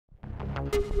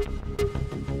I'm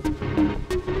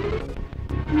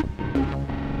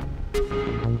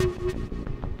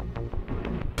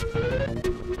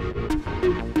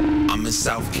in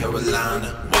South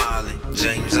Carolina, wildin',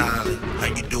 James Island. How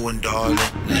you doing, darling?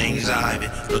 Name's Ivan.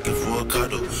 Looking for a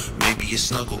cuddle, maybe a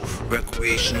snuggle.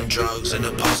 Recreational drugs and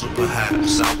a puzzle,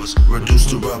 perhaps. I was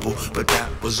reduced to rubble, but that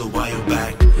was a while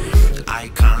back.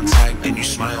 Eye contact, then you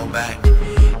smile back.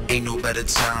 Ain't no better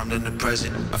time than the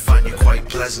present. I find you quite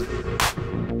pleasant.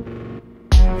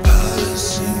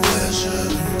 Balancing pleasure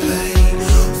and pain,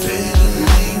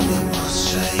 fiddling with my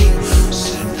shame,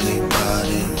 simply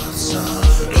biding my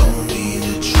time. Don't mean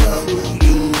to trouble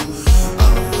you,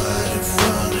 I'm right in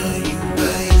front of you,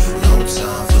 babe. No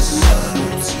time for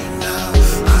subtlety now.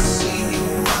 I see you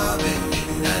mobbing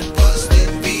in that busted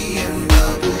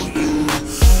BMW,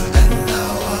 and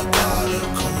now I gotta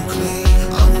come clean.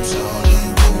 I'm tall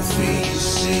and goofy, you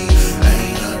see.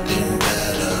 Ain't nothing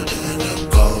better than a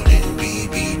golden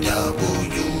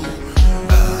BBW.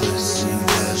 Balancing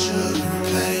pleasure and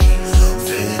pain,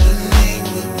 fiddling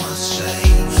with my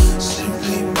shame,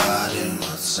 simply biding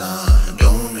my time.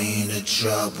 Don't mean to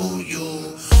trouble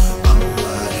you, I'm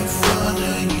right in front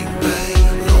of you,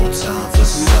 babe. No time for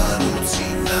subtlety.